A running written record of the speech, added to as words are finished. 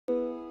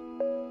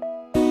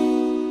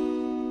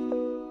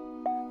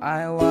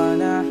I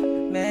wanna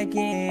make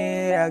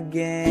it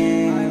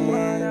again. I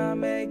wanna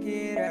make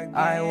it again.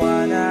 I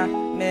wanna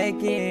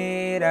make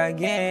it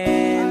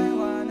again.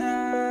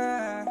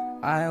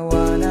 I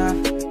wanna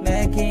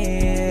make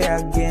it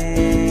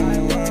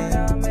again.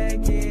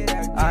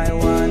 I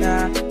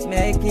wanna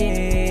make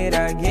it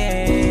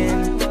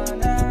again.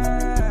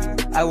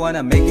 I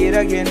wanna make it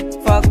again.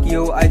 Fuck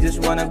you, I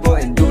just wanna go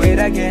and do it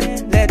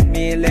again.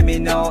 Let me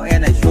know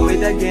and I show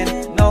it again.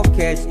 No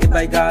cash if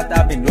I got,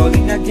 I've been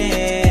rolling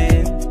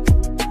again.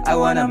 I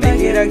wanna make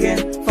it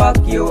again. Fuck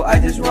you, I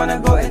just wanna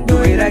go and do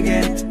it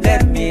again.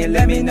 Let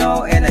me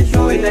know and I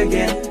show it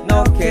again.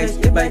 No cash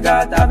if I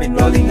got, I've been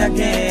rolling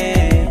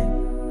again.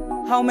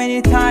 How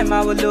many times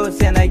I will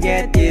lose and I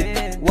get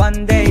it?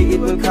 One day it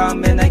will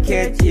come and I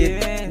catch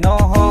it. No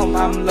home,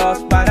 I'm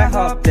lost but I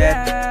hope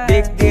that.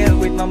 Big deal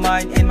with my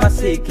mind and my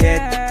secret.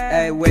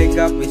 I wake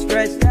up with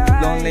stress,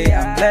 lonely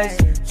I'm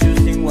blessed.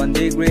 Choosing 1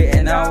 degree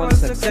and I will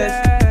success.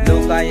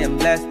 Look, I am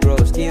blessed bro,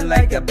 skin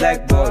like a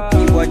blackboard.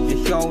 Keep what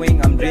you're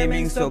showing, I'm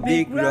dreaming so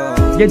big bro.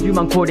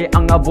 Yenjuman kore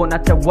anga bona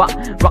chawa.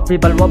 Rock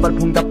people wabal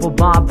phungda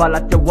poba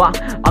bala chawa.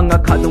 Anga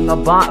khadunga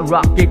ba,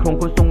 rock ke krong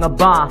kusunga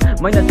ba.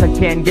 Maina sa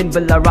ken gen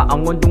belara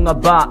angon dunga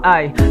ba.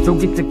 Ay,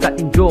 dogi sekat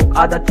in joke,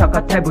 ada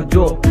chaka taibu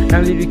joke.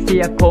 Nang lyrics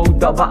siya ko,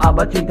 daba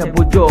aba cinta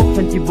bujok.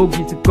 Chanti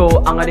bogi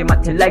seko, anga de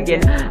mati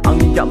lagen. Ang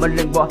nijak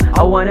maleng ba,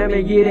 I wanna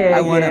make it again.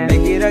 I wanna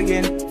make it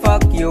again.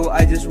 Fuck you,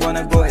 I just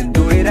wanna go and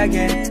do it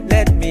again.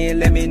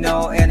 Let me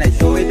know and I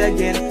show it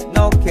again.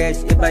 No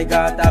cash if I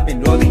got, I've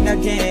been rolling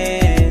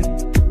again.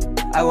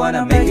 I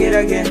wanna make it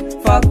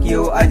again. Fuck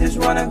you, I just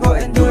wanna go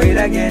and do it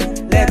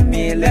again. Let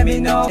me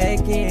know.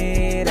 Make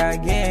it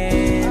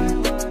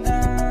again.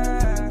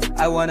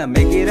 I wanna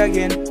make it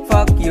again.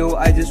 Fuck you,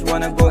 I just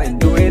wanna go and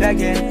do it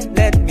again.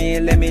 Let me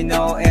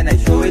know and I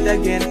show it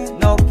again.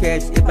 No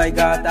cash if I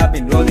got, I've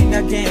been rolling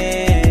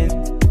again.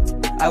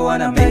 I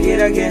wanna make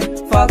it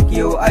again. Fuck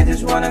you, I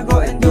just wanna go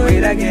and do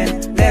it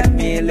again.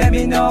 Let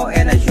me know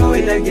and I show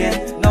it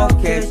again. No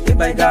cash if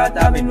I got,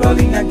 I've been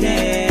rolling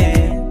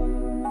again.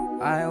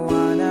 I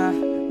wanna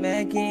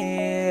make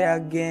it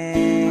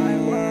again. I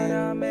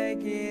wanna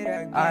make it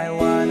again. I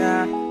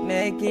wanna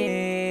make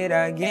it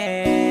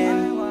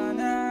again.